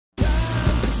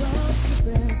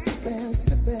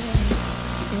slipping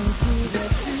into the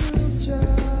future.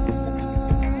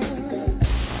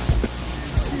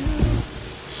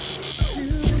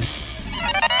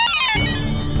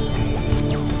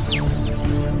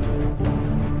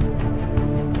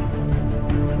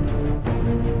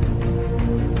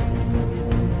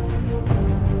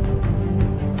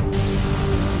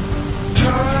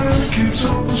 Keeps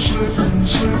on slipping,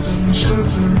 slipping,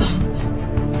 slipping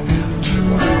into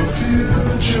our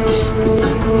future.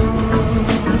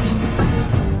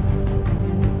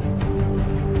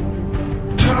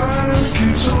 Time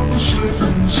keeps on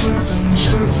slipping, slipping,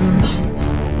 slipping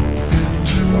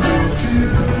into our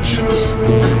future.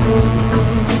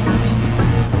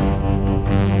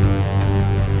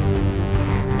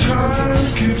 Time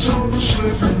keeps on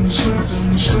slipping,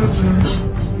 slipping, slipping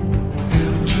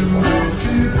into our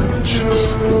future.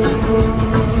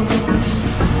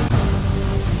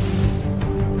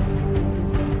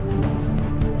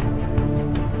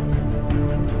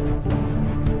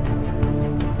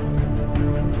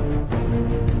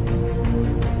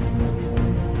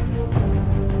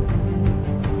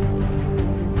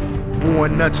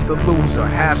 Warnutz the loser,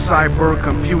 half cyber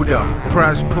computer.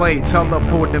 Press play,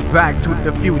 teleporting back to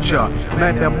the future.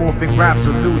 Metamorphic raps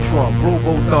of neutral,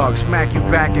 robo dog, smack you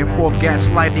back and forth,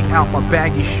 gaslighting out my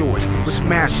baggy shorts with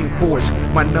smashing force.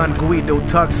 My non-guido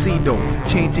tuxedo,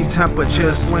 changing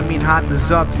temperatures, flaming hot to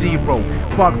sub-zero.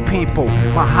 Fuck people,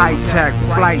 my high-tech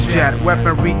flight jet,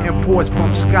 weaponry imports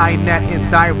from Skynet in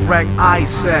direct eye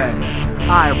set.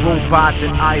 iRobots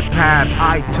and iPad,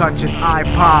 iTouch and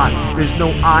iPod. There's no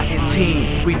I in teens.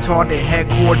 Retarded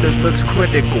headquarters looks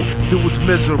critical. Dudes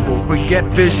miserable, forget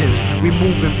visions, we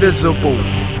move invisible.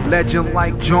 Legend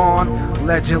like John,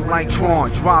 legend like Tron.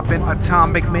 Dropping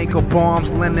atomic maker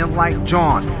bombs, linen like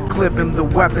John. Clipping the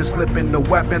weapon, slipping the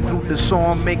weapon through the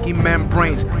song, making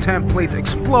membranes. Templates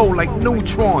explode like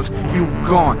neutrons. You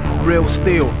gone, real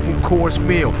steel, full course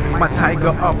meal. My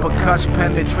tiger uppercuts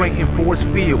penetrating force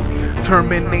field.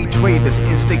 Terminate traders,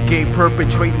 instigate,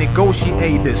 perpetrate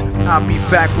negotiators. I'll be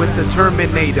back with the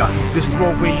Terminator,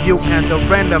 destroying you and the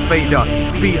renovator.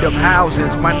 Beat up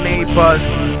houses, my neighbors,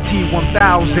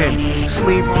 T-1000.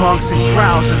 Sleep punks and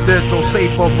trousers, there's no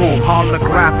safer room.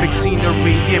 Holographic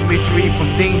scenery, imagery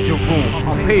from Danger Room.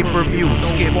 On pay-per-view,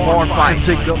 skip bar fights.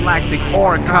 Intergalactic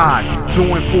archive,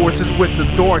 join forces with the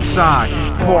dark side.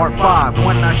 Part 5,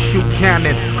 when I shoot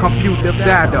cannon, computer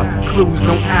data, clues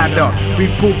don't add up.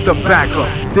 Reboot the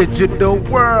backup, digital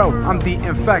world, I'm the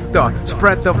infector.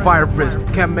 Spread the virus,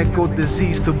 chemical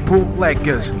disease to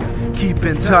bootleggers. Keep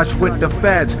in touch with the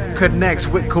feds, connects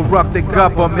with corrupted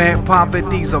government.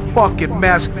 Poverty's a fucking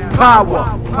mess. Power,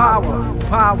 power,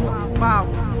 power,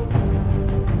 power.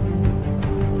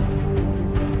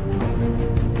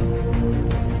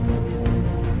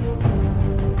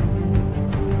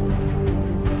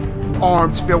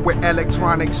 Arms filled with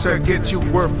electronic circuits, you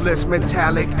worthless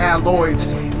metallic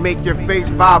alloys. Make your face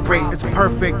vibrate, it's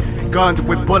perfect. Guns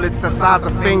with bullets the size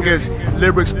of fingers.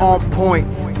 Lyrics on point,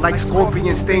 like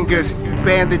scorpion stingers.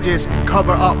 Bandages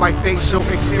cover up my facial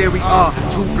exterior.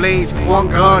 2 blades, 1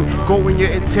 gun, go in your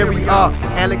interior.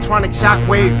 Electronic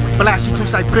shockwave, blast you to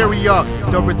Siberia.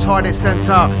 The retarded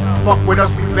center, fuck with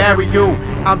us, we bury you.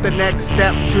 I'm the next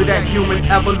step to that human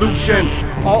evolution.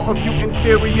 All of you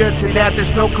inferior to that,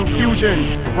 there's no confusion.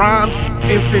 Rhymes,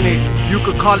 infinite, you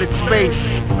could call it space.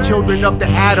 Children of the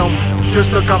atom,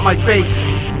 just look at my face.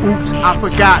 Oops, I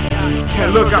forgot,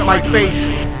 can't look at my face.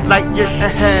 Light years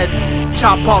ahead,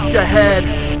 chop off your head.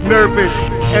 Nervous,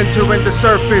 entering the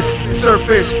surface,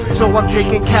 so I'm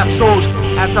taking capsules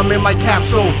as I'm in my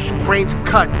capsule. Brains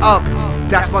cut up,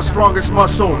 that's my strongest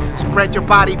muscle. Spread your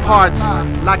body parts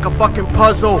like a fucking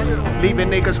puzzle, leaving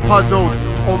niggas puzzled.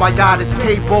 Oh my god, it's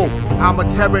cable, I'ma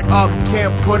tear it up,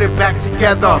 can't put it back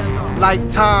together. Like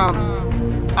time,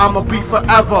 I'ma be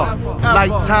forever.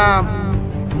 Like time,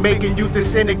 making you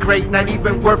disintegrate, not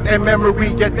even worth a memory,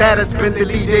 your data's been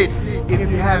deleted. If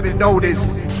you haven't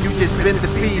noticed, you just been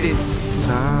defeated.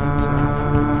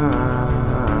 Time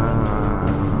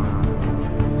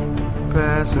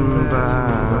passing by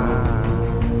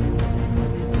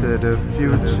to the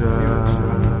future.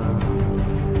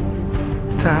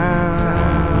 Time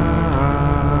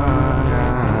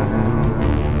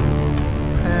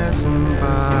passing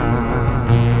by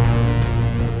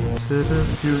to the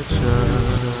future.